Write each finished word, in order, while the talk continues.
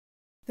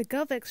The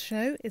GovX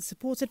Show is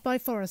supported by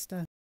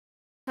Forrester,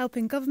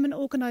 helping government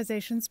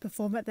organisations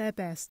perform at their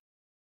best.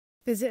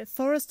 Visit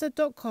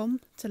forrester.com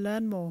to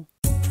learn more.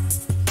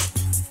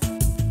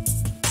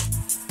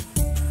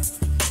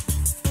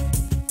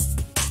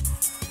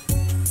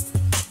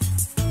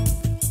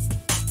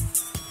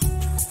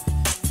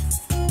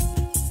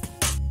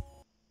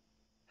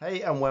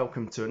 Hey and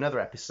welcome to another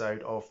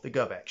episode of the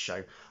GovX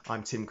Show.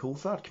 I'm Tim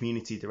Coulthard,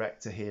 Community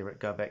Director here at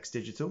GovX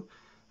Digital.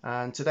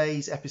 And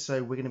today's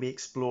episode we're going to be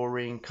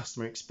exploring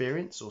customer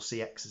experience, or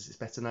CX as it's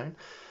better known,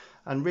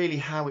 and really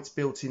how it's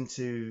built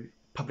into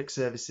public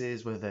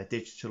services, whether they're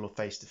digital or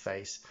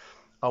face-to-face.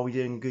 Are we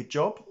doing a good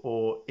job,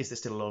 or is there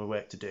still a lot of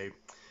work to do?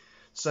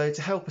 So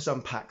to help us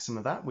unpack some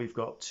of that, we've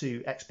got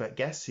two expert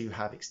guests who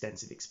have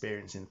extensive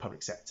experience in the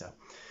public sector.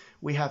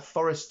 We have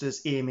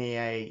Forrester's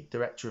EMEA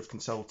Director of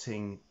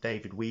Consulting,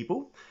 David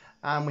Wheable,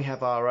 and we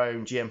have our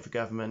own GM for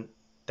Government,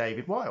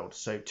 David Wild.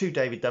 So two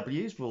David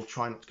W's. We'll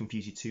try not to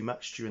confuse you too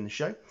much during the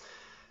show.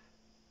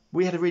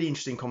 We had a really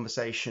interesting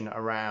conversation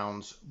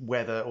around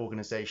whether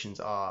organisations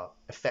are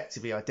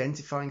effectively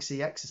identifying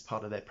CX as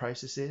part of their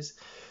processes.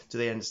 Do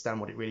they understand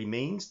what it really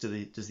means?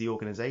 Does the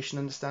organisation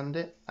understand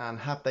it? And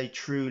have they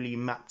truly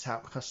mapped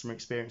out customer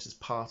experience as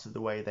part of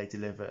the way they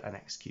deliver and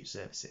execute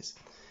services?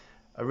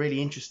 A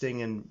really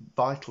interesting and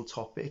vital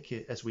topic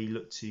as we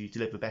look to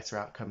deliver better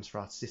outcomes for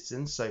our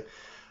citizens. So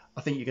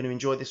I think you're going to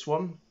enjoy this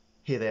one.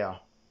 Here they are.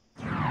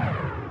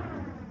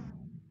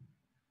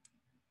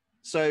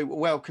 So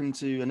welcome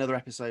to another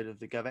episode of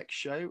the GovX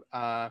Show.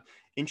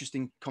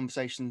 Interesting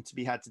conversation to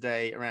be had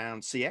today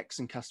around CX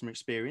and customer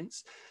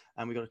experience.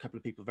 And we've got a couple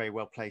of people very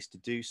well placed to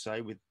do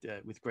so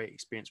with great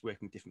experience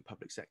working with different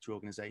public sector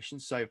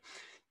organisations. So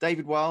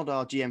David Wild,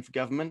 our GM for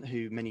Government,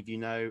 who many of you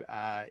know,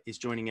 is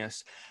joining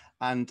us.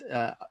 And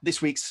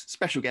this week's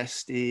special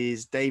guest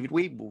is David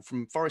Wheable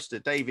from Forrester.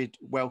 David,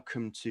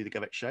 welcome to the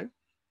GovX Show.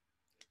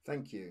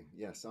 Thank you.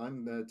 Yes,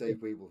 I'm Dave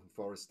Wheable from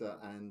Forrester,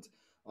 and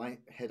I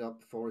head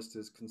up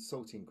Forrester's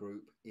consulting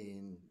group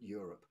in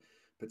Europe,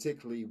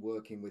 particularly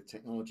working with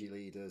technology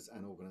leaders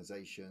and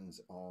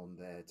organizations on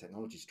their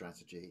technology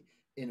strategy,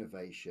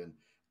 innovation,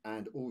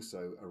 and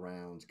also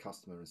around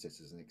customer and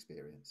citizen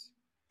experience.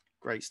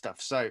 Great stuff.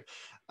 So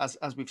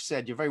as we've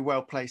said, you're very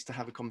well placed to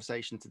have a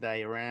conversation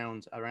today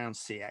around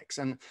CX.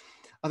 And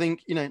I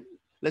think,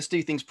 let's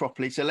do things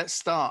properly. So let's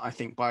start, I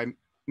think, by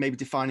maybe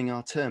defining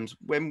our terms.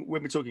 When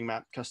we're talking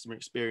about customer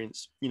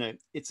experience,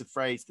 it's a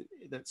phrase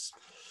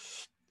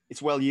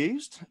it's well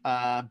used,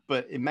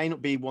 but it may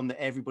not be one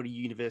that everybody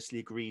universally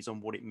agrees on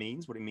what it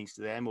means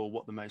to them, or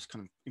what the most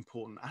kind of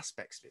important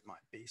aspects of it might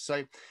be.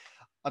 So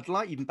I'd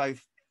like you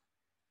both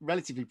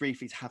relatively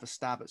briefly to have a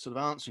stab at sort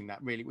of answering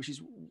that, really, which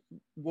is,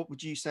 what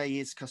would you say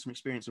is customer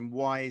experience, and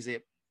why is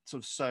it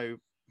sort of so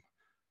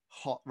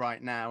hot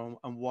right now,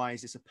 and why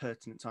is this a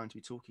pertinent time to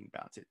be talking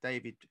about it?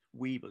 David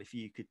Wheable, if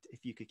you could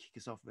kick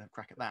us off with a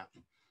crack at that.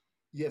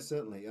 Yes,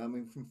 certainly. I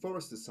mean, from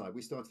Forrester's side,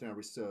 we started our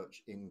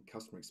research in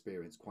customer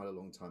experience quite a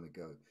long time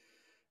ago.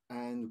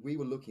 And we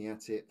were looking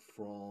at it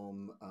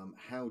from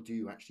how do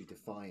you actually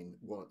define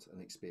what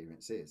an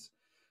experience is?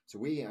 So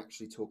we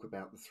actually talk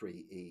about the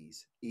three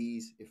E's: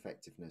 ease,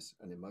 effectiveness,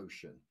 and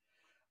emotion.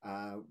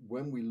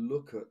 When we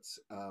look at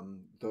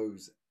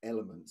those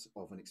elements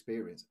of an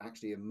experience,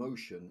 actually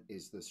emotion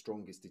is the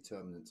strongest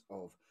determinant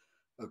of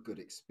a good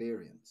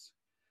experience.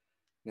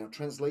 Now,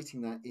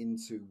 translating that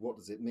into what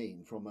does it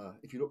mean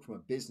if you look from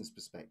a business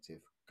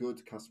perspective,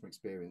 good customer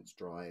experience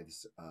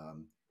drives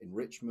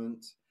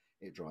enrichment,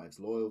 it drives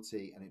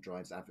loyalty, and it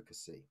drives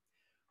advocacy.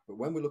 But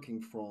when we're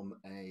looking from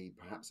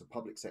perhaps a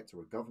public sector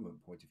or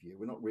government point of view,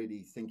 we're not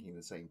really thinking in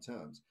the same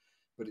terms,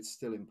 but it's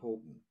still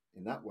important.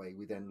 In that way,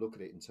 we then look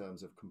at it in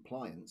terms of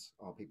compliance.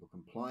 Are people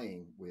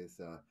complying with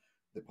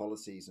the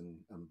policies and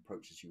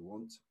approaches you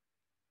want?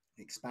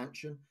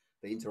 Expansion,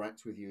 they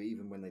interact with you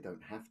even when they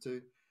don't have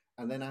to.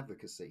 And then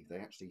advocacy, they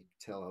actually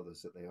tell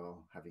others that they are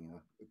having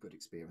a good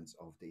experience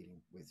of dealing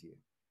with you.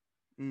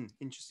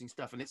 Interesting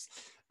stuff. And it's,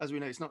 as we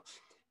know, it's not,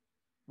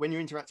 when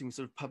you're interacting with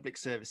sort of public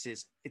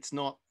services, it's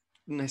not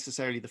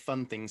necessarily the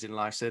fun things in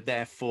life. So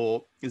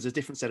therefore, there's a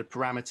different set of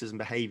parameters and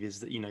behaviors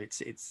that,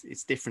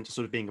 it's different to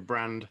sort of being a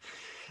brand,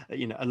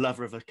 a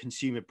lover of a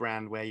consumer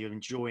brand where you're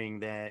enjoying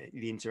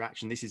the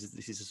interaction. This is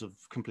a sort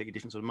of completely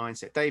different sort of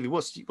mindset. David,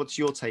 what's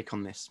your take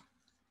on this?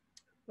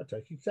 I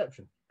take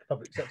exception.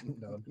 Public sector.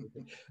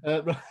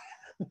 No,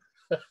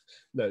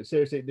 no,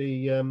 seriously,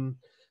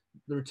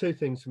 there are two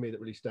things for me that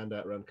really stand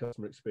out around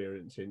customer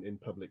experience in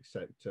public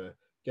sector.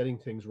 Getting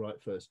things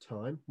right first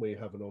time, where you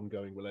have an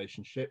ongoing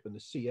relationship, and the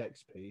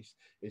CX piece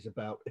is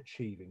about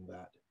achieving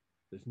that.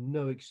 There's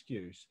no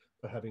excuse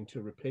for having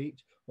to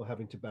repeat or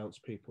having to bounce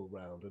people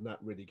around, and that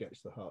really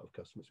gets to the heart of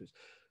customer experience.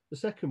 The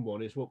second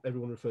one is what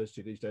everyone refers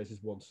to these days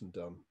as once and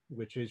done,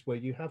 which is where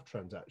you have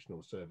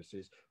transactional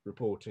services,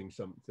 reporting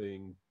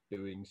something,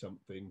 doing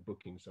something,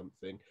 booking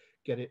something,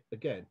 get it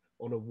again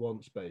on a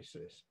once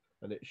basis.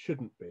 And it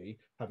shouldn't be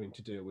having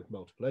to deal with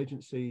multiple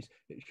agencies.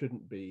 It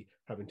shouldn't be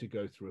having to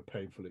go through a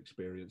painful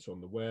experience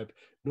on the web,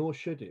 nor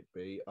should it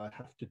be I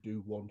have to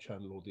do one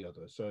channel or the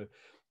other. So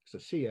So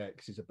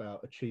CX is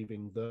about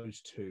achieving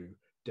those two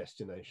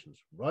destinations,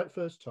 right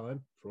first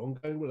time for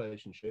ongoing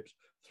relationships,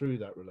 through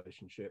that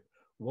relationship,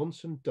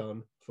 once and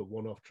done for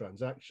one-off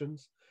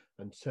transactions,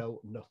 and sell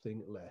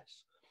nothing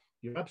less.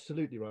 You're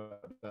absolutely right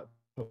about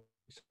public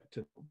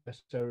sector, not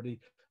necessarily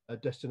a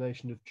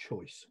destination of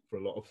choice for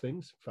a lot of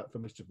things, in fact, for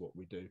most of what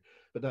we do,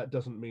 but that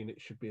doesn't mean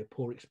it should be a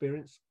poor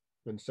experience.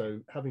 And so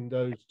having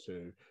those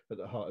two at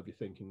the heart of your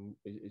thinking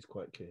is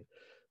quite clear.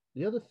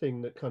 The other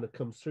thing that kind of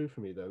comes through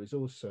for me, though, is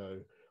also,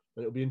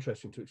 and it'll be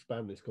interesting to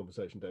expand this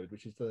conversation, David,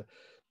 which is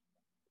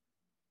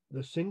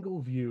the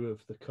single view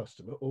of the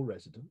customer or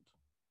resident,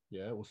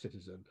 or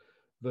citizen,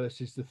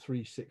 versus the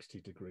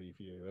 360-degree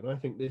view. And I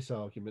think this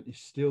argument is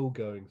still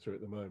going through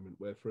at the moment,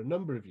 where for a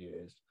number of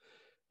years,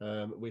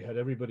 we had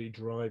everybody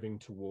driving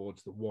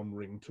towards the one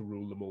ring to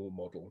rule them all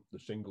model, the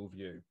single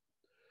view.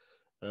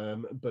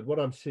 But what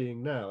I'm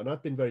seeing now, and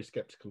I've been very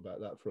skeptical about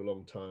that for a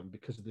long time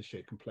because of the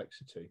sheer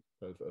complexity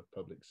of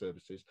public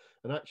services.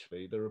 And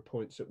actually, there are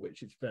points at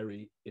which it's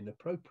very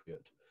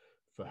inappropriate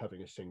for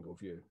having a single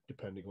view,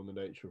 depending on the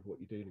nature of what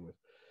you're dealing with.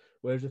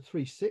 Whereas a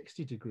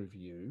 360-degree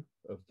view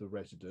of the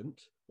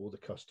resident or the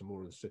customer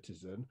or the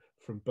citizen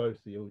from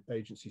both the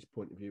agency's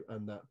point of view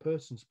and that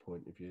person's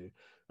point of view,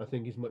 I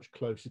think is much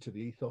closer to the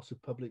ethos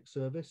of public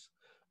service,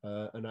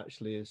 and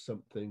actually is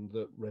something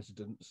that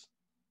residents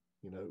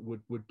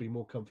would be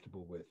more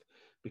comfortable with.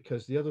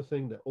 Because the other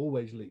thing that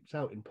always leaps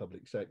out in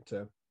public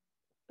sector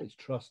is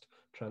trust,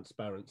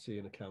 transparency,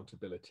 and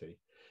accountability,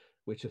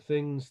 which are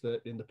things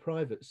that in the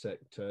private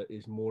sector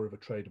is more of a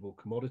tradable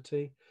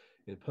commodity.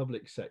 In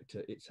public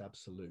sector, it's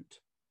absolute.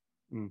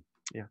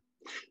 Yeah.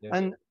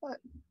 And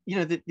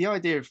the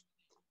idea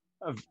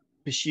of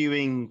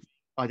pursuing,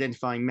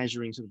 identifying,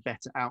 measuring sort of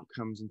better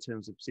outcomes in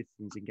terms of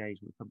citizens'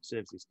 engagement with public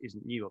services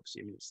isn't new,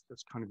 obviously. I mean,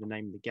 that's kind of the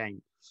name of the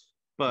game.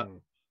 But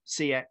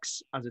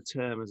CX as a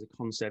term, as a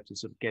concept,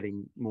 is sort of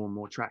getting more and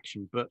more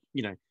traction. But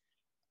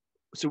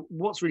so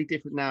what's really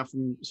different now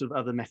from sort of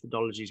other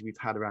methodologies we've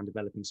had around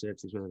developing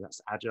services, whether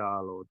that's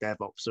agile or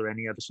DevOps or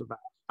any other sort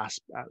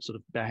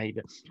of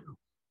behavior?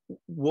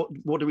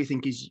 What do we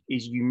think is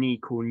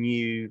unique or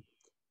new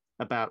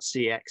about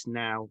CX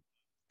now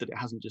that it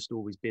hasn't just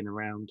always been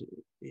around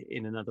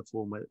in another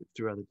form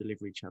through other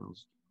delivery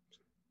channels?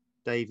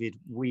 David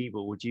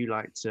Wheable, would you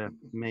like to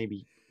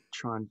maybe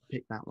try and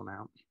pick that one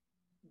out?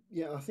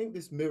 Yeah, I think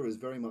this mirrors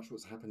very much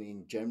what's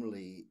happening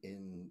generally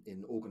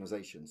in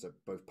organizations, so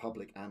both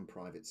public and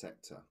private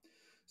sector.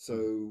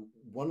 So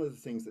one of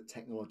the things that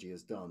technology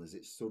has done is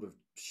it's sort of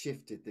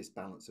shifted this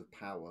balance of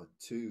power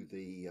to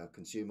the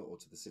consumer or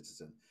to the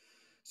citizen.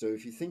 So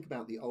if you think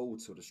about the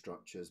old sort of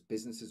structures,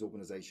 businesses,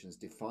 organizations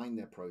define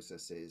their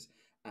processes,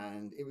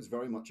 and it was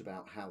very much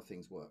about how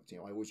things worked. I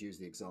always use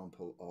the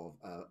example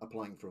of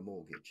applying for a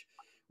mortgage.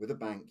 With a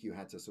bank, you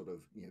had to sort of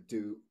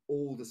do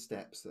all the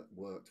steps that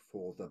worked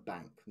for the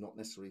bank, not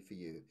necessarily for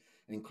you,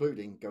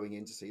 including going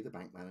in to see the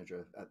bank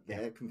manager at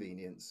their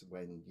convenience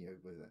when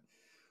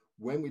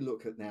we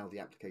look at now the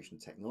application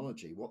of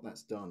technology, what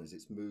that's done is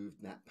it's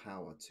moved that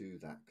power to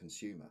that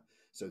consumer.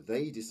 So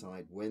they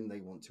decide when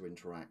they want to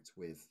interact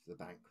with the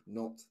bank,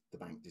 not the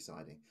bank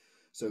deciding.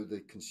 So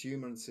the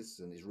consumer and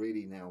citizen is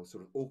really now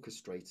sort of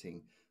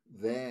orchestrating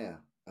their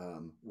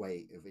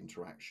way of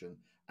interaction,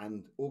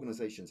 and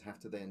organizations have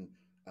to then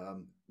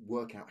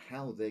work out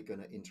how they're going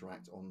to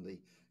interact on the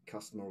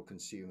customer or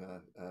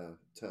consumer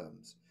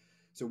terms.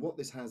 So what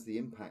this has the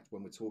impact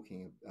when we're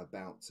talking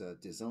about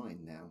design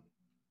now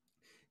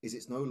is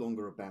it's no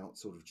longer about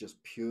sort of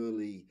just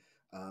purely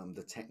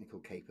the technical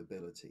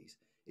capabilities.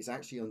 It's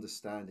actually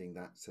understanding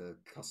that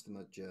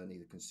customer journey,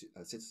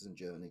 the citizen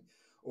journey,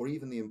 or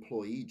even the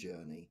employee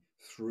journey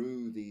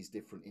through these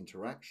different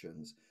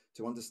interactions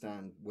to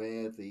understand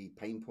where the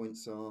pain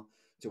points are,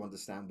 to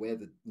understand where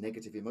the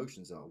negative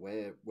emotions are,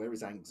 where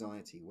is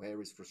anxiety,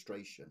 where is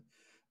frustration,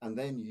 and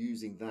then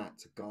using that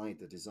to guide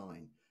the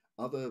design.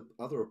 Other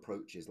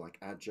approaches like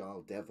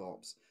agile,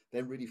 DevOps,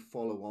 then really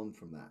follow on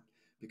from that.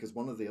 Because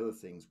one of the other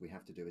things we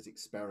have to do is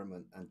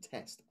experiment and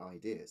test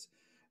ideas.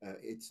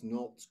 It's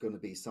not going to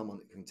be someone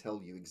that can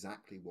tell you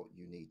exactly what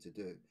you need to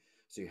do.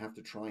 So you have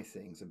to try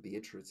things and be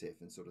iterative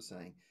and sort of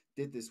saying,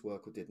 did this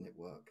work or didn't it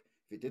work?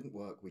 If it didn't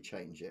work, we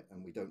change it,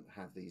 and we don't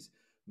have these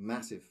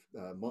massive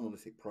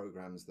monolithic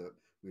programs that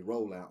we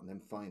roll out and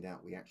then find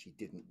out we actually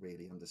didn't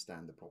really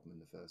understand the problem in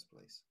the first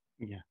place.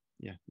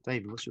 Yeah.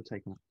 David, what's your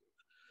take on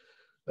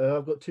that?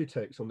 I've got two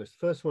takes on this.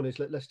 The first one is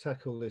let's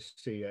tackle this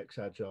CX,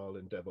 Agile,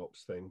 and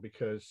DevOps thing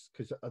because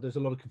there's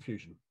a lot of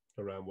confusion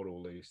around what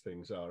all these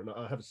things are. And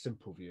I have a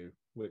simple view,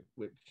 which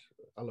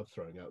I love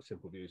throwing out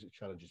simple views. It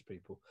challenges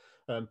people.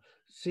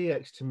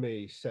 CX to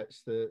me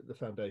sets the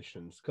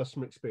foundations.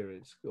 Customer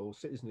experience or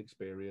citizen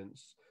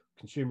experience,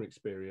 consumer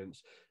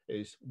experience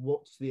is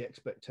what's the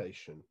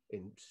expectation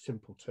in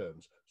simple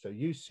terms. So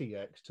use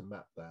CX to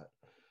map that.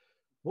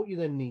 What you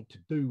then need to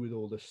do with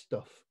all the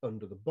stuff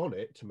under the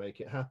bonnet to make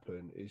it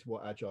happen is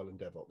what Agile and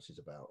DevOps is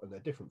about. And they're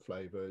different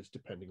flavors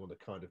depending on the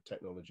kind of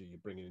technology you're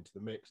bringing into the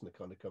mix and the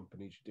kind of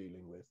companies you're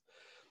dealing with.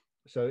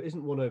 So it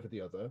isn't one over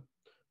the other.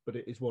 but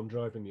it is one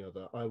driving the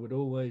other. I would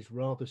always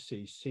rather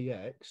see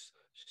CX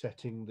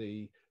setting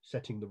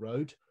the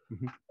road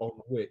on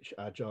which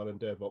Agile and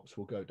DevOps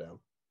will go down.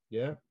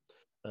 Yeah.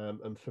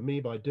 And for me,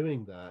 by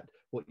doing that,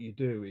 what you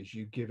do is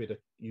you give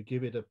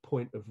it a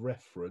point of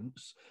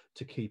reference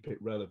to keep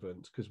it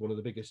relevant. Because one of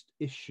the biggest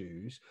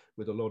issues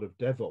with a lot of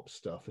DevOps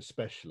stuff,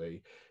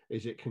 especially,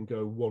 is it can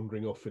go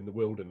wandering off in the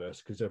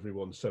wilderness because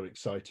everyone's so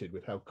excited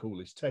with how cool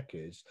this tech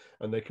is,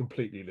 and they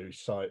completely lose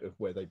sight of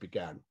where they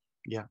began.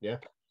 Yeah. Yeah.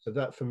 So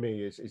that for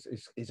me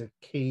is a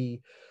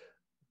key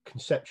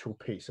conceptual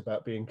piece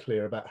about being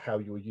clear about how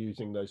you're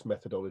using those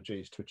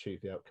methodologies to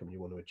achieve the outcome you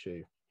want to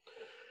achieve.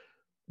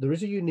 There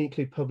is a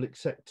uniquely public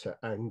sector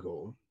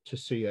angle to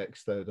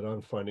CX, though, that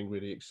I'm finding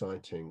really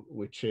exciting,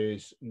 which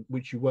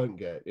you won't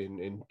get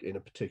in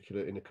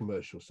a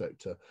commercial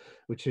sector,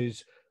 which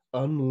is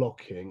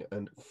unlocking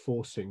and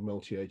forcing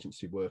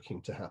multi-agency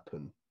working to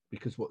happen.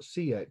 Because what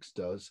CX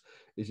does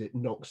is it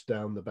knocks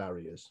down the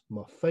barriers.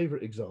 My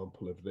favorite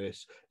example of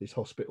this is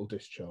hospital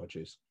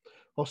discharges.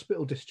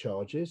 Hospital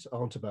discharges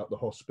aren't about the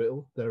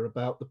hospital, they're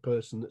about the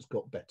person that's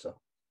got better.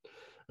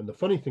 And the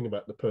funny thing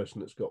about the person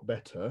that's got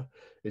better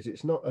is they're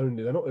not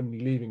only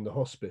leaving the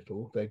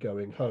hospital, they're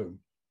going home.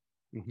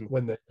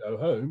 When they go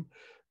home,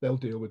 they'll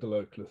deal with the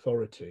local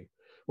authority.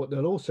 What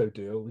they'll also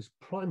deal is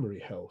primary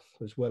health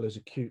as well as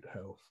acute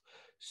health.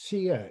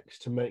 CX,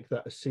 to make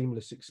that a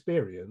seamless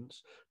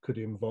experience, could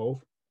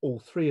involve all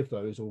three of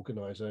those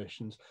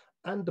organisations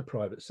and the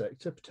private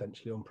sector,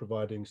 potentially on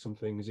providing some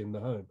things in the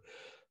home.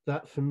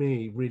 That for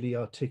me really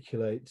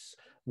articulates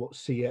what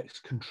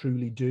CX can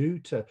truly do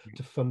to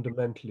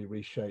fundamentally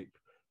reshape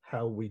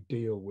how we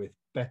deal with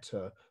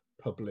better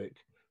public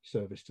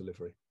service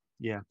delivery.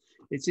 Yeah,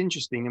 it's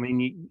interesting. I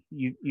mean,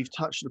 you've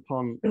touched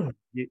upon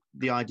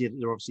the idea that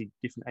there are obviously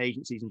different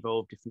agencies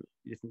involved,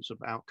 different sort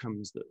of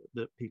outcomes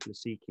that people are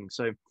seeking.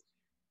 So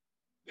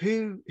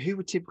who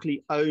would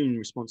typically own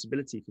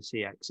responsibility for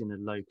CX in a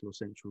local or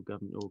central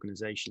government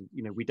organisation?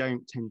 You know, we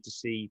don't tend to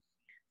see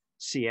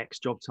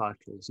CX job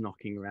titles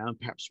knocking around.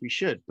 Perhaps we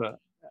should, but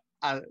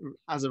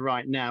as of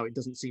right now, it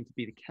doesn't seem to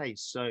be the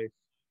case. So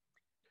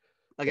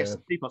I guess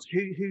two parts: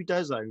 who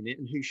does own it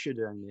and who should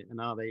own it, and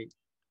are they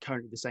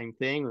currently the same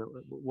thing? Or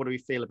what do we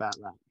feel about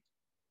that?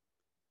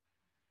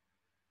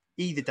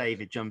 Either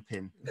David, jump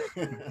in.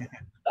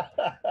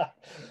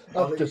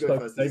 I've just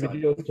spoken, David.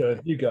 Your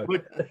turn. You go.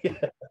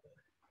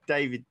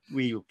 David,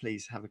 Wheable,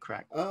 please have a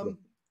crack. What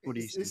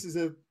do you see?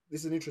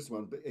 This is an interesting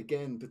one, but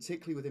again,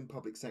 particularly within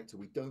public sector,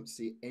 we don't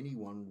see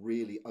anyone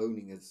really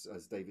owning, as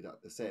David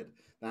said,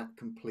 that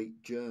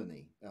complete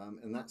journey,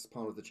 and that's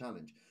part of the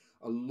challenge.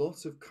 A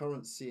lot of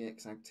current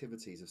CX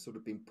activities have sort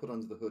of been put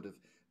under the hood of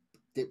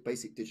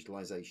basic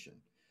digitalization,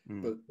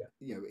 but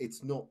you know,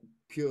 it's not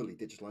purely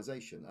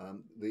digitalization.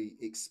 The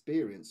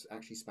experience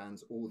actually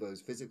spans all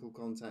those physical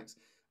contacts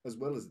as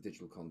well as the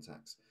digital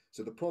contacts.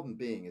 So the problem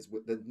being is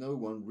there's no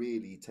one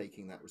really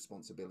taking that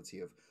responsibility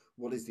of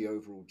what is the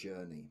overall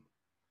journey.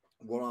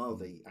 What are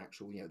the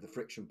actual, the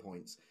friction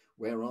points?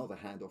 Where are the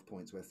handoff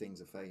points where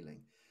things are failing?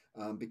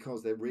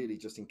 Because they're really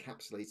just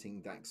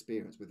encapsulating that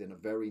experience within a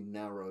very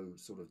narrow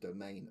sort of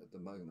domain at the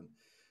moment.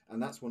 And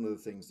that's one of the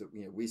things that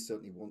we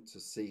certainly want to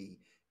see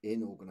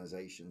in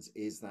organizations,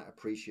 is that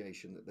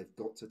appreciation that they've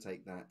got to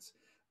take that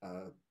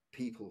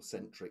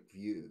people-centric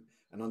view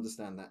and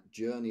understand that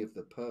journey of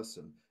the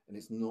person, and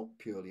it's not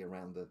purely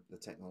around the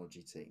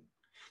technology team.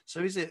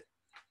 So is it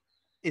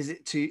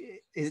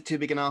too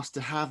big an ask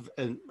to have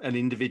an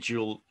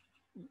individual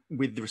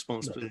with the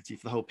responsibility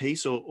for the whole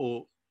piece,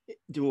 or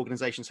do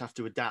organizations have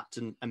to adapt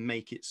and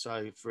make it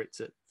so for it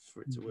to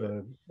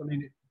work? I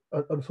mean,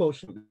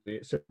 unfortunately,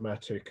 it's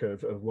symptomatic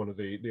of one of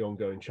the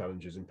ongoing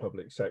challenges in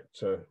public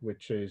sector,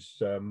 which is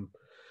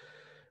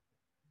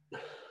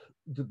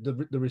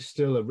there is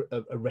still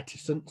a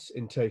reticence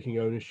in taking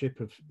ownership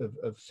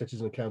of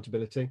citizen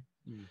accountability.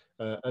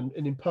 And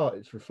in part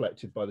it's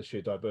reflected by the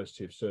sheer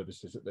diversity of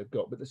services that they've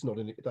got, but that's not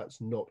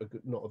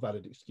a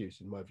valid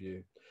excuse in my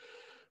view.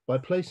 By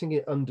placing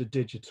it under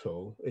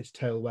digital, it's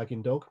tail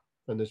wagging dog,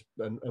 and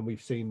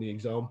we've seen the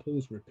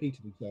examples,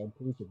 repeated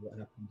examples of what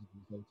happens as a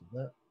result of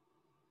that.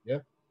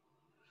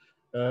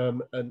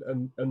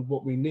 And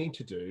what we need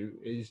to do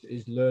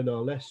is learn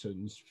our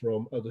lessons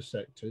from other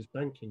sectors.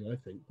 Banking, I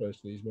think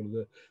personally, is one of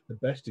the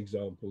best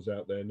examples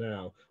out there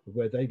now of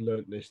where they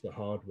learnt this the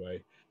hard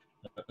way.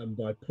 And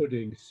by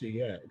putting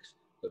CX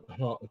at the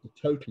heart of the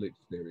total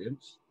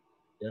experience,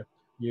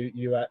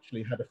 you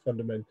actually had a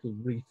fundamental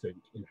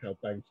rethink in how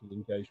banking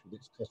engaged with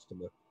its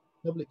customer.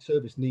 Public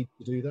service needs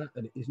to do that,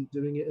 and it isn't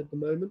doing it at the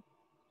moment.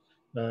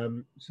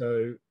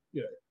 So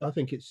I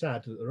think it's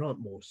sad that there aren't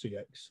more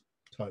CX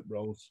type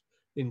roles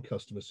in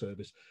customer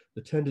service.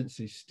 The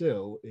tendency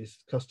still is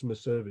customer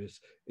service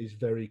is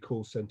very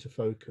call center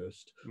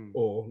focused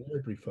or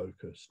library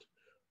focused.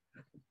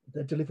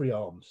 They're delivery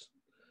arms.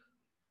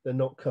 They're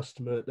not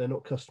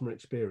customer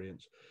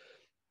experience.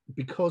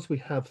 Because we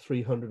have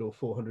 300 or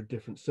 400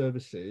 different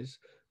services,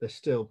 they're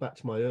still, back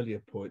to my earlier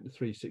point, the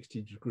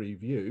 360-degree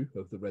view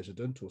of the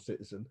resident or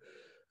citizen.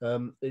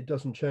 It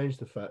doesn't change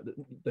the fact that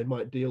they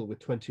might deal with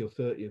 20 or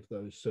 30 of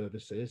those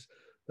services.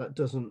 That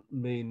doesn't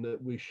mean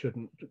that we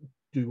shouldn't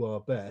do our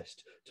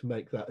best to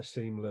make that a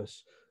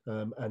seamless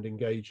and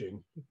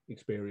engaging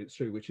experience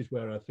through, which is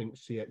where I think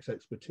CX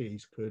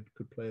expertise could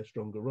play a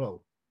stronger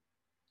role.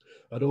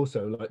 I'd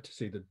also like to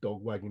see the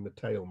dog wagging the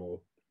tail more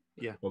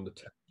on the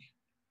tech.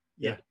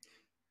 Yeah.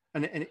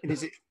 And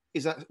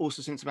is that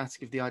also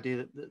symptomatic of the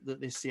idea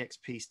that this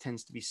CX piece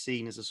tends to be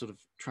seen as a sort of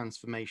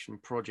transformation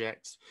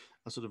project,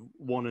 a sort of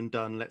one and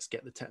done, let's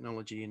get the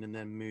technology in and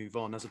then move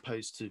on, as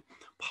opposed to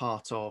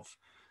part of,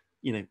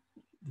 you know,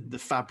 the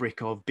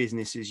fabric of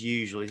business as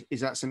usual?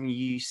 Is that something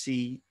you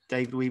see,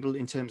 David Wheable,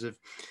 in terms of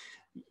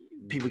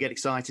people get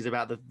excited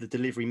about the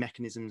delivery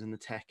mechanisms and the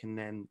tech, and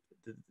then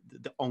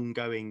the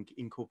ongoing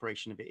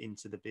incorporation of it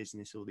into the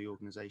business or the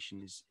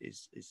organization is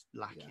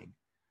lacking? Yeah.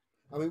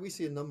 I mean, we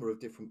see a number of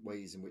different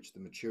ways in which the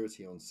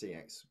maturity on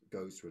CX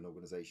goes through an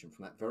organization,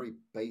 from that very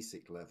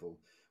basic level,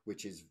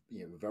 which is,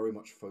 you know, very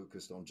much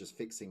focused on just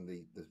fixing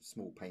the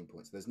small pain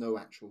points. There's no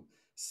actual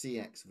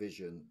CX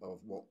vision of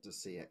what does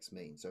CX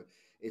mean. So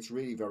it's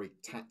really very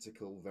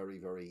tactical, very,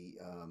 very,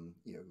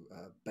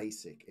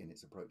 basic in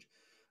its approach.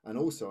 And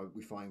also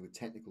we find with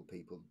technical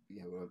people,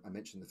 you know, I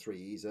mentioned the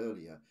 3 E's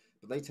earlier,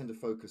 but they tend to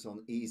focus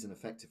on ease and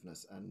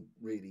effectiveness and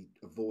really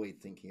avoid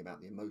thinking about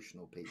the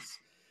emotional piece.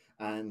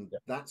 And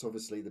that's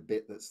obviously the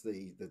bit that's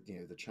the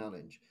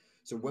challenge.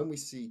 So when we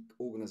see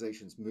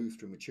organizations move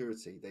through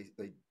maturity,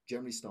 they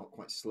generally start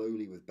quite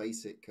slowly with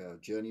basic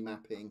journey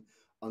mapping,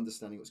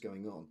 understanding what's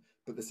going on.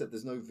 But they said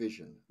there's no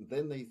vision.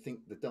 Then they think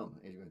they're done.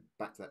 Anyway,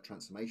 back to that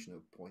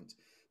transformational point,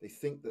 they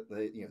think that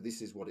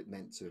this is what it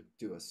meant to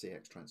do a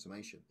CX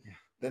transformation. Yeah.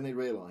 Then they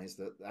realize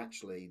that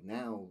actually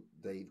now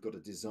they've got to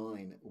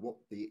design what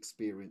the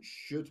experience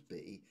should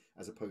be,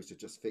 as opposed to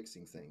just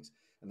fixing things.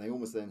 And they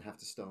almost then have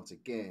to start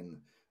again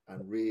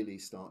and really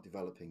start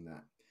developing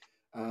that.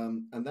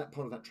 And that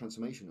part of that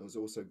transformation was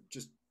also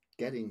just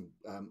getting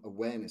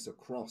awareness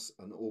across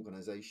an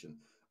organization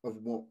of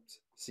what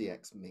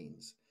CX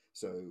means.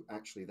 So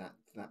actually that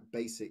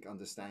basic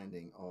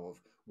understanding of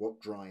what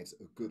drives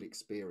a good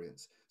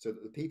experience, so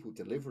that the people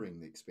delivering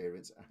the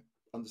experience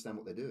understand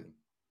what they're doing.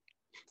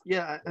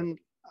 Yeah, and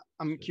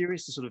I'm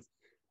curious to sort of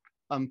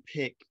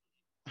unpick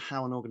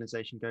how an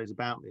organization goes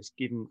about this,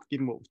 given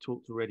what we've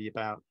talked already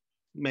about,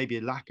 maybe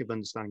a lack of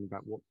understanding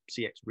about what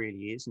CX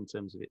really is in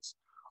terms of its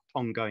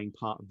ongoing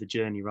part of the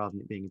journey rather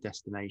than it being a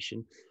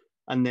destination,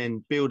 and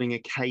then building a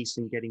case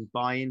and getting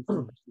buy-in from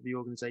the rest of the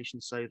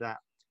organization so that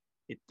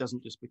it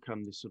doesn't just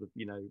become this sort of,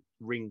 you know,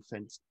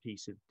 ring-fenced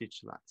piece of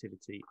digital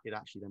activity. It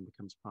actually then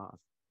becomes part of,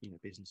 you know,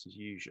 business as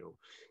usual.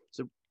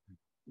 So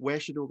where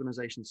should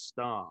organizations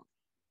start?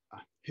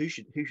 Who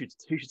should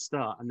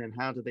start, and then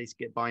how do they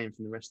get buy-in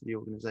from the rest of the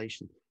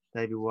organization?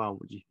 David,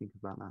 what do you think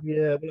about that?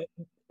 Yeah,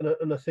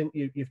 and I think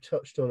you've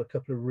touched on a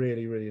couple of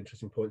really, really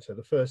interesting points there.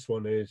 The first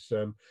one is,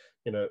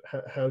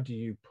 how do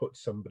you put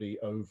somebody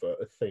over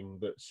a thing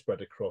that's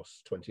spread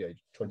across 20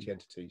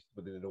 entities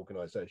within an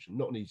organization?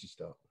 Not an easy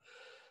start.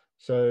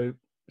 So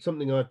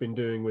something I've been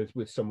doing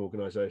with some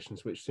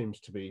organizations, which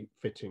seems to be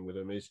fitting with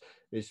them, is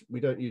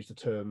we don't use the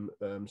term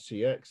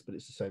CX, but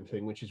it's the same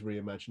thing, which is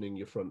reimagining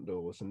your front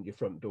doors. And your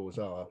front doors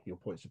are your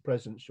points of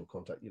presence, your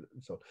contact, and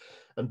so on.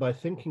 And by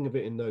thinking of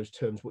it in those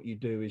terms, what you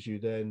do is you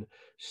then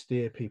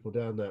steer people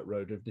down that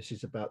road of, this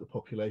is about the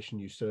population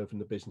you serve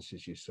and the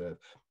businesses you serve.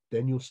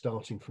 Then you're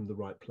starting from the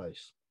right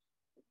place.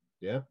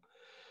 Yeah.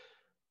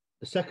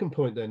 The second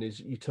point then is,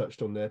 you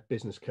touched on their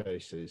business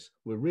cases.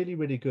 We're really,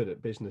 really good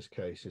at business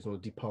cases on a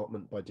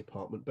department by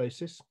department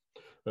basis,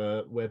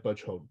 where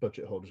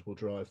budget holders will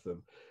drive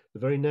them. The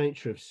very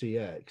nature of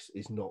CX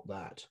is not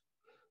that.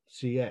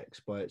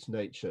 CX by its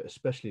nature,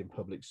 especially in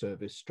public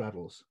service,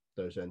 straddles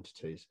those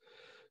entities.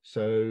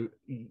 So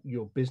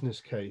your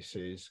business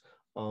cases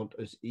aren't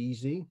as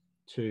easy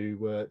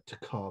to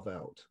carve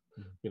out.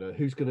 You know,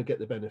 who's going to get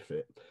the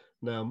benefit?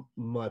 Now,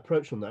 my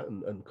approach on that,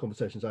 and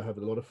conversations I have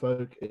with a lot of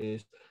folk,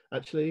 is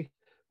actually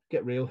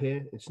get real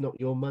here. It's not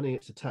your money,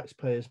 it's the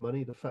taxpayers'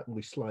 money. The fact that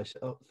we slice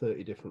it up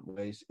 30 different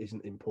ways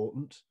isn't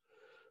important.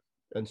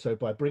 And so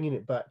by bringing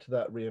it back to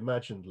that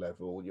reimagined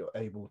level, you're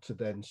able to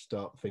then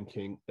start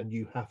thinking, and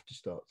you have to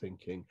start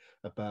thinking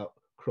about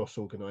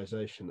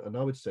cross-organization, and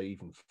I would say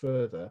even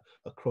further,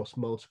 across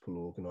multiple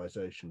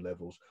organization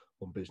levels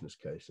on business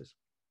cases.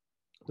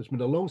 There's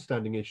been a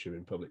long-standing issue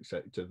in public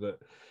sector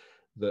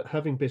that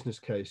having business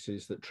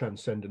cases that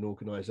transcend an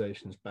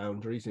organization's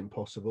boundaries is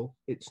impossible.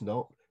 It's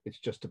not. It's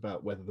just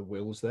about whether the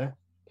will's there.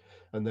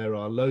 And there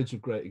are loads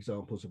of great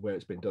examples of where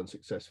it's been done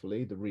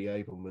successfully. The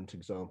reablement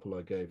example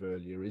I gave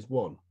earlier is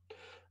one.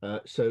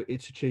 So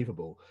it's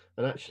achievable.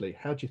 And actually,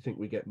 how do you think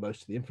we get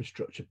most of the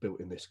infrastructure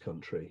built in this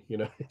country? You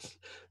know,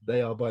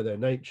 they are by their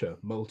nature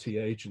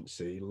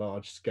multi-agency,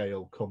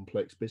 large-scale,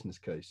 complex business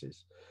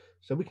cases.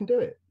 So we can do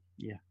it.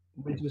 Yeah.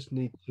 We just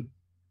need to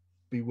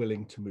be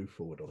willing to move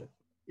forward on it.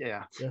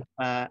 Yeah.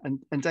 Yeah.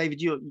 And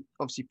David, you're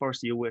obviously,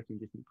 Forrester, you're working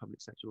with different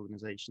public sector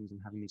organizations and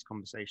having these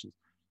conversations.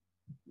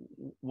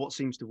 What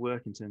seems to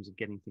work in terms of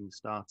getting things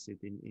started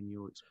in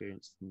your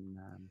experience?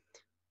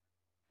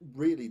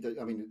 Really,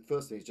 I mean, the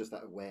first thing is just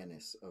that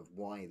awareness of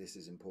why this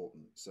is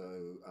important.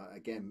 So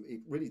again,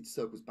 it really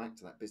circles back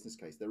to that business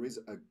case. There is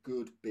a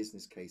good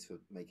business case for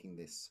making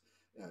this,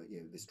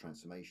 this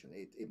transformation.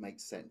 It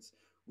makes sense.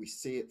 We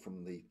see it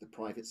from the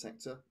private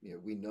sector.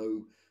 We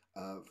know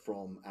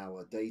from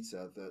our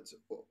data that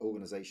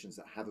organizations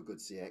that have a good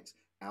CX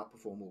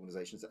outperform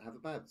organizations that have a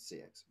bad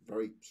CX.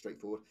 Very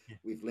straightforward. Yeah.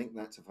 We've linked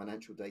that to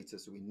financial data,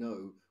 so we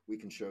know we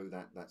can show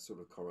that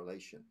sort of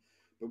correlation.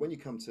 But when you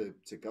come to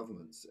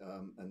governments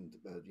and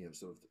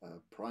sort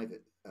of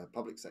private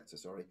public sector,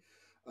 sorry,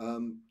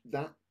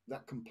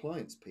 that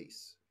compliance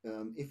piece,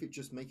 if it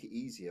just make it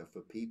easier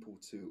for people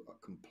to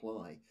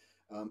comply,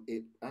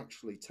 it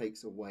actually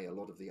takes away a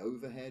lot of the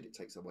overhead. It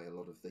takes away a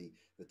lot of the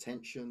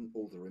tension,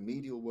 all the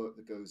remedial work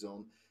that goes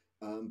on,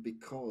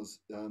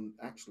 because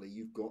actually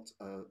you've got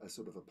a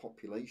sort of a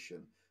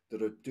population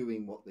that are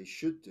doing what they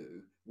should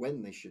do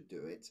when they should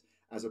do it,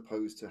 as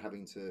opposed to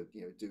having to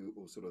do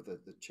all sort of the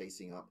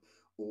chasing up,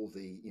 all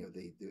the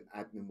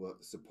admin work,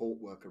 the support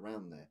work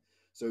around there.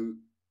 So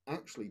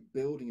actually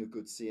building a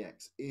good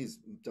CX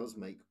does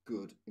make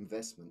good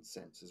investment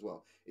sense as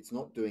well. It's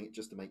not doing it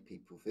just to make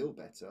people feel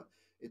better.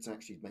 It's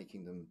actually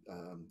making them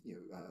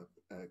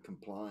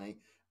comply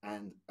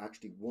and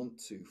actually want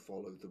to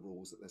follow the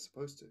rules that they're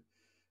supposed to.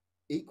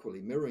 Equally,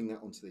 mirroring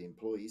that onto the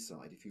employee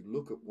side, if you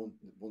look at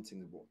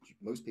wanting what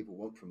most people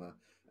want from an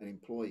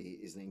employee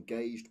is an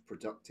engaged,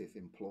 productive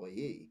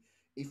employee.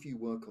 If you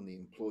work on the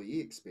employee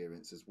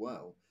experience as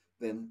well,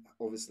 then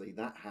obviously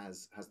that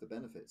has the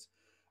benefits.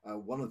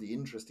 One of the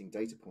interesting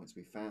data points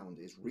we found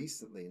is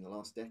recently in the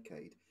last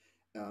decade,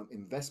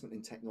 investment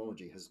in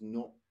technology has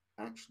not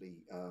actually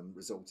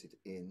resulted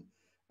in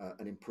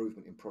an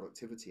improvement in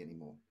productivity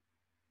anymore.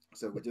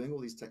 So we're doing all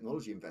these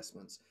technology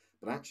investments,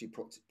 but actually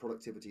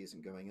productivity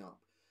isn't going up.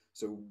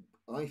 So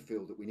I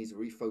feel that we need to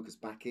refocus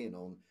back in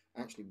on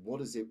actually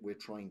what is it we're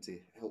trying to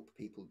help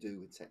people do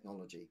with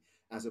technology,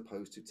 as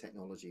opposed to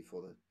technology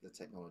for the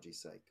technology's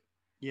sake.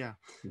 Yeah,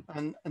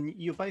 and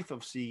you're both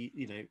obviously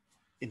in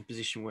a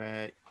position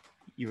where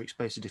you're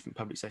exposed to different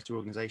public sector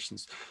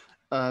organisations.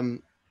 Are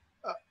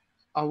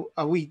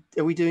we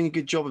doing a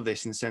good job of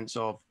this in the sense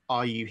of,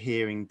 are you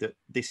hearing that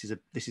this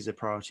is a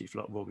priority for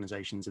a lot of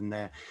organisations and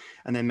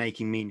they're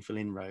making meaningful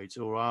inroads,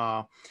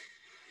 or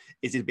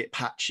is it a bit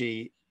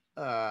patchy?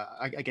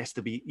 I guess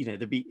there'll be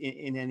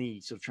in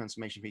any sort of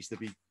transformation piece, there'll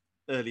be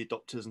early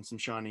adopters and some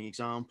shining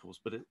examples,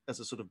 but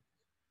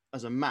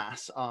as a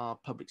mass, are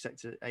public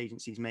sector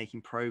agencies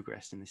making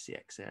progress in the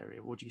CX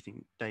area? What do you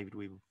think, David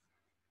Wheable?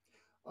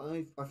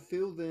 I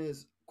feel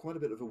there's quite a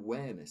bit of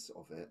awareness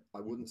of it. I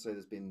wouldn't say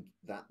there's been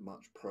that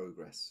much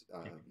progress,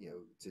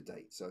 to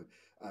date. So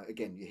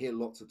again, you hear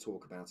lots of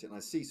talk about it, and I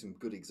see some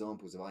good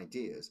examples of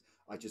ideas.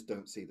 I just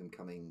don't see them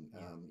coming,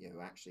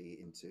 actually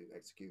into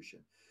execution.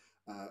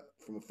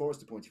 From a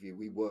Forrester point of view,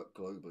 we work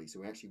globally, so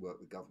we actually work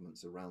with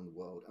governments around the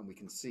world, and we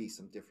can see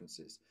some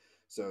differences.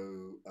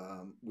 So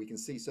we can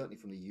see certainly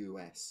from the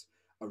US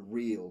a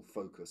real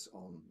focus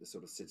on the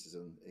sort of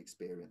citizen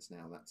experience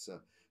now. That's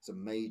it's a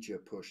major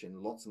push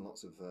in lots and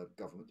lots of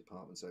government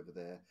departments over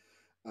there.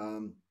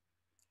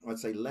 I'd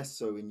say less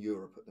so in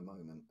Europe at the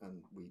moment,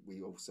 and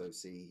we also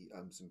see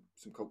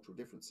some cultural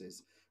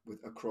differences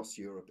across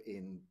Europe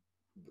in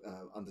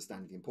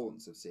understanding the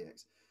importance of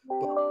CX.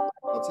 But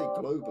I'd say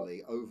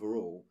globally,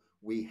 overall,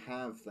 we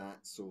have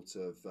that sort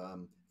of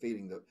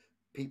feeling that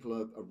people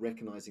are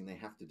recognizing they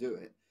have to do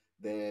it.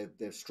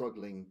 They're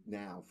struggling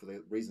now for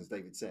the reasons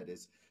David said,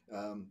 is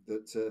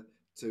that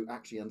to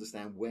actually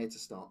understand where to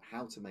start,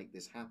 how to make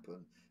this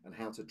happen, and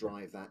how to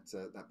drive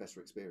that better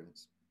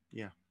experience.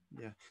 Yeah.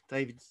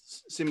 David,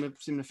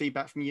 similar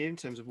feedback from you in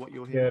terms of what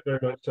you're Yeah, hearing? very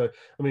much so.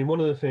 I mean, one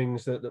of the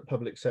things that the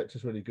public sector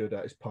is really good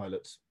at is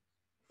pilot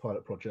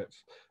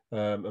projects.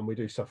 And we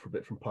do suffer a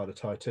bit from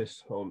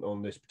pilotitis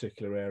on this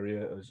particular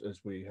area,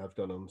 as we have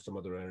done on some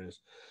other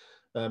areas.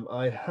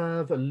 I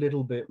have a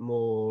little bit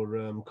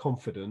more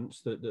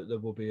confidence that there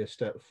will be a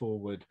step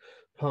forward,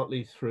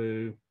 partly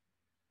through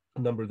a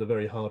number of the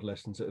very hard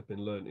lessons that have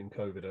been learned in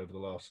COVID over the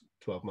last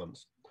 12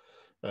 months,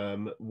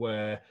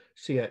 where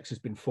CX has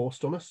been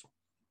forced on us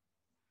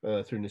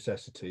through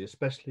necessity,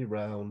 especially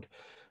around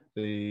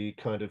the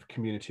kind of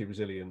community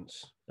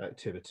resilience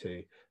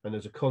activity. And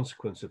as a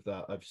consequence of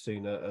that, I've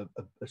seen a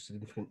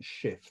significant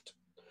shift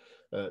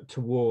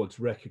towards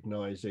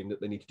recognizing that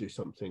they need to do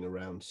something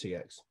around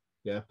CX.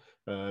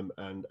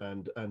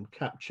 And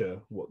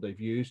capture what they've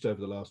used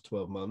over the last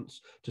 12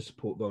 months to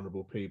support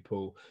vulnerable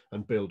people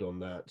and build on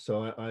that.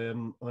 So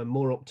I'm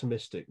more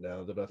optimistic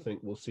now that I think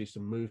we'll see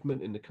some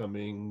movement in the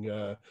coming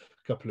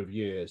couple of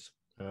years.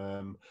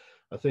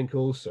 I think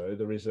also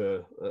there is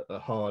a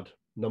hard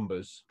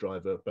numbers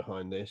driver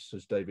behind this,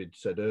 as David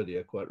said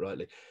earlier, quite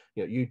rightly.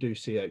 You do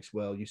CX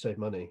well, you save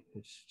money.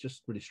 It's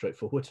just really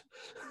straightforward.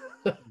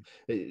 And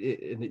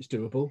it's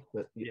doable,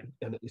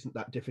 and it isn't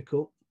that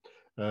difficult.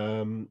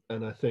 And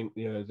I think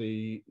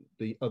the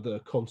other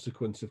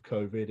consequence of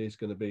COVID is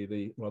going to be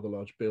the rather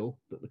large bill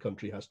that the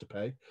country has to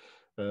pay,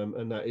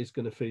 and that is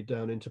going to feed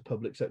down into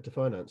public sector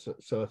finance.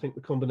 So I think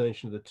the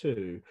combination of the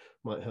two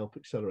might help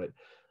accelerate.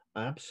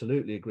 I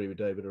absolutely agree with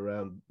David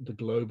around the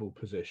global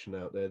position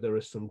out there. There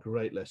are some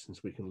great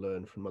lessons we can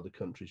learn from other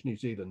countries. New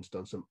Zealand's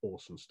done some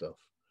awesome stuff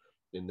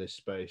in this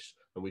space,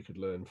 and we could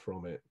learn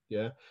from it.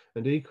 Yeah,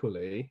 and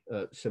equally,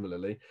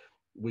 similarly,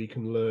 we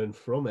can learn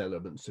from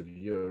elements of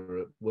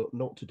Europe what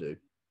not to do.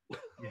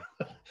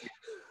 Yeah.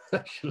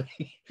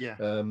 Actually, Yeah.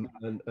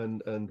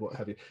 and what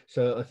have you.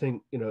 So I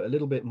think, you know, a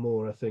little bit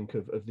more, I think,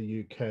 of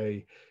the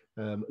UK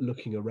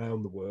looking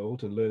around the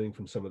world and learning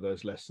from some of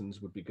those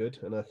lessons would be good.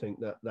 And I think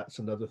that that's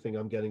another thing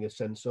I'm getting a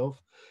sense of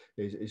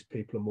is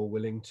people are more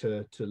willing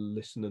to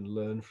listen and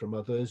learn from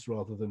others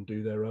rather than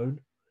do their own.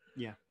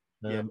 Yeah.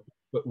 Yeah.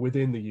 But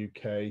within the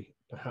UK,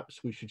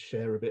 perhaps we should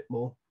share a bit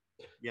more,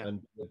 Yeah.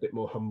 and a bit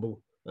more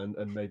humble,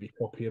 and maybe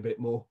copy a bit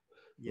more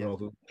Yeah.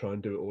 rather than try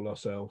and do it all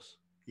ourselves.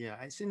 Yeah,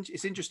 it's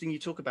interesting you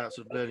talk about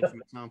sort of learning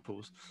from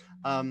examples.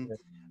 I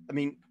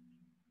mean,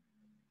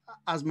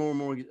 as more and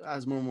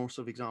more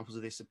sort of examples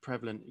of this are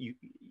prevalent, you,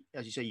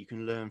 as you say, you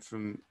can learn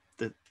from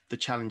the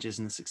challenges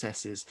and the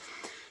successes.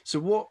 So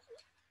what,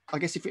 I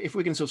guess if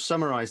we can sort of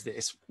summarize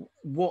this,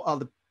 what are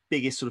the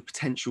biggest sort of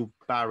potential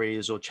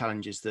barriers or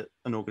challenges that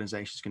an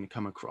organization is going to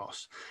come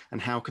across, and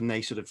how can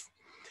they sort of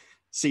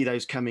see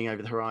those coming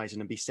over the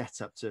horizon and be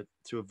set up to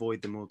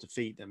avoid them or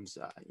defeat them?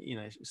 So, you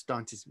know,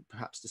 starting to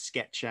perhaps to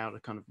sketch out a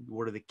kind of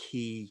what are the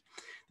key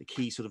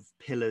sort of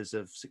pillars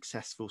of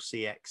successful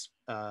CX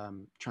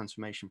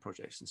transformation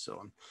projects and so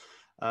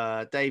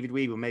on. David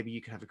Wheable, maybe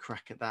you could have a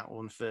crack at that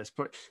one first.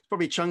 It's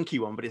probably a chunky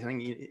one, but I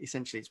think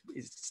essentially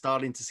it's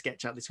starting to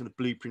sketch out this kind of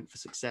blueprint for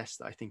success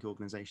that I think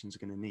organizations are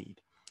going to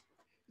need.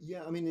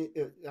 Yeah, I mean,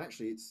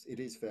 actually, it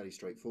is fairly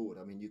straightforward.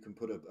 I mean, you can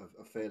put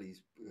a fairly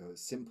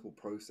simple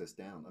process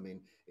down. I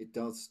mean, it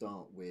does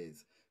start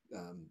with,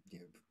 you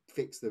know,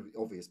 fix the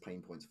obvious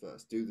pain points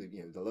first. Do the,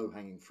 you know, the low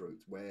hanging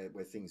fruit where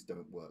things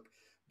don't work.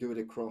 Do it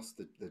across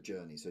the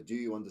journey. So, do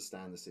you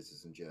understand the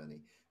citizen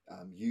journey?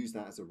 Use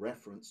that as a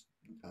reference,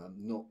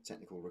 not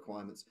technical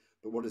requirements,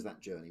 but what is that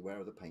journey? Where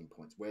are the pain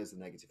points? Where's the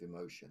negative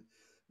emotion?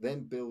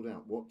 Then build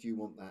out what do you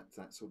want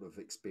that sort of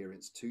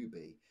experience to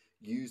be.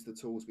 Use the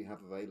tools we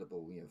have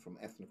available, you know, from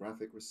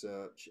ethnographic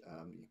research,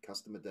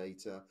 customer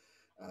data,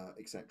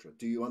 etc.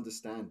 Do you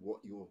understand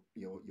what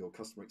your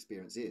customer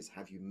experience is?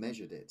 Have you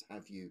measured it?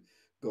 Have you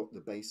got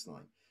the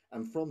baseline?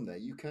 And from there,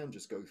 you can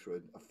just go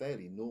through a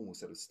fairly normal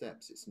set of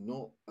steps. It's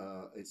not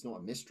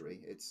a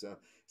mystery. It's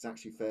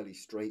actually fairly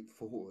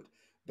straightforward.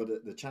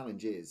 But the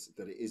challenge is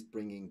that it is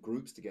bringing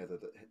groups together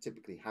that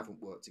typically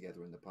haven't worked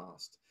together in the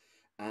past,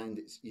 and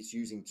it's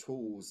using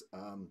tools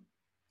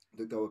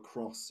that go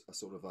across a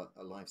sort of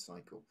a life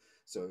cycle.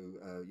 So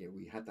you know,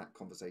 we had that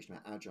conversation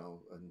about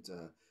agile and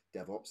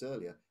DevOps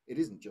earlier. It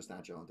isn't just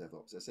agile and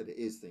DevOps. I said it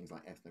is things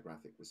like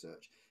ethnographic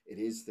research. It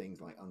is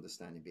things like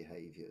understanding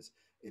behaviors.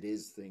 It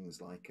is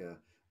things like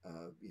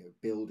you know,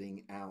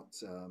 building out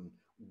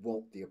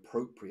what the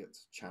appropriate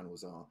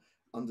channels are,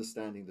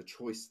 understanding the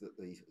choice that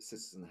the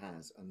citizen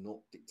has, and not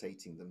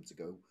dictating them to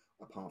go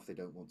a path they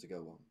don't want to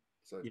go on.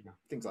 So Yeah.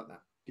 things like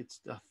that. Good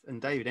stuff.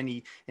 And David,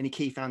 any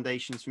key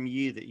foundations from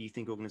you that you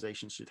think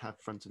organizations should have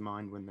front of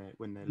mind when they're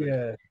looking?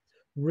 Yeah,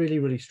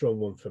 really strong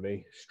one for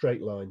me.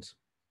 Straight lines.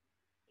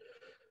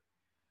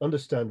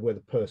 Understand where the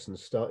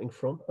person's starting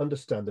from,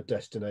 understand the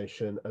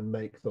destination, and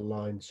make the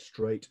line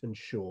straight and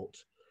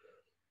short.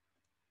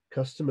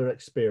 Customer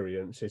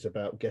experience is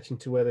about getting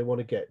to where they want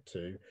to get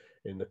to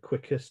in the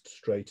quickest,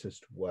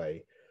 straightest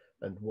way.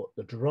 And what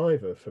the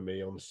driver for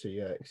me on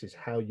CX is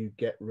how you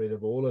get rid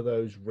of all of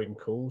those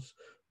wrinkles,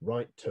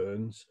 right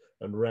turns,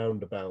 and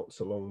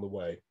roundabouts along the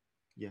way.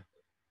 Yeah.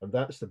 And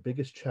that's the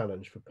biggest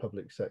challenge for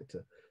public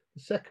sector.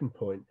 The second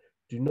point,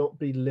 do not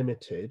be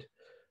limited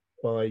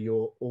by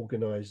your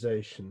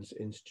organization's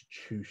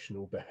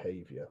institutional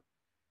behavior.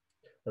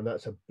 And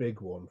that's a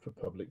big one for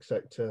public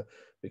sector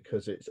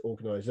because it's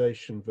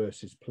organization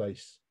versus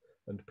place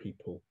and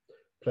people.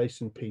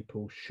 Place and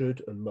people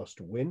should and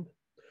must win.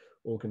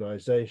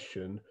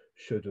 Organization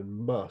should and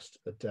must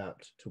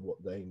adapt to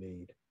what they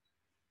need.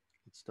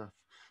 Good stuff.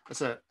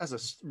 As a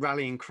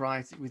rallying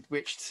cry with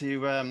which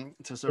to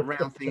sort of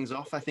round things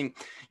off, I think,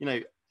 you know,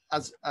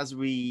 as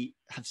we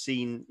have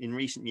seen in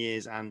recent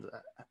years and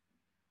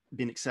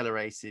been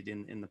accelerated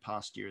in the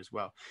past year as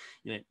well,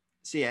 you know,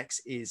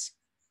 CX is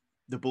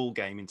the ball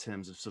game in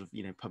terms of sort of,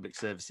 you know, public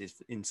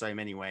services in so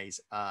many ways,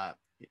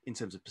 in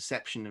terms of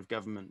perception of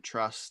government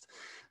trust,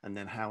 and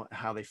then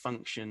how they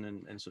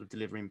function and sort of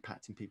deliver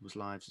impact in people's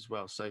lives as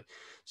well.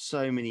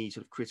 So many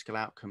sort of critical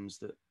outcomes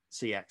that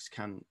CX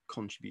can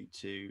contribute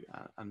to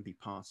and be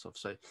part of.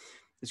 So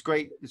it's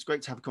great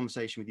to have a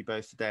conversation with you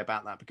both today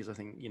about that, because I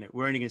think, you know,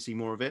 we're only going to see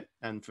more of it,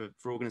 and for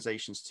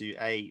organizations to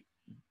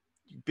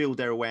build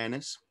their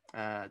awareness,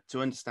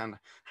 to understand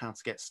how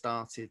to get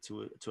started,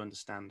 to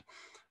understand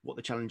what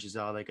the challenges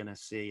are they're going to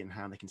see and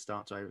how they can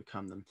start to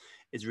overcome them,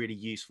 is really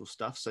useful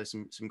stuff. So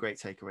some great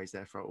takeaways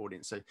there for our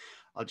audience. So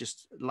I'll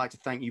just like to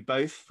thank you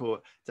both,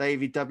 for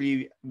David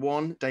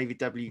W1, David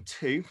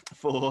W2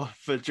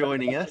 for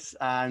joining us,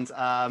 and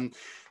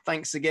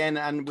thanks again,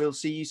 and we'll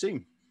see you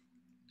soon.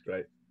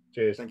 Great.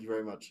 Cheers. Thank you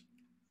very much.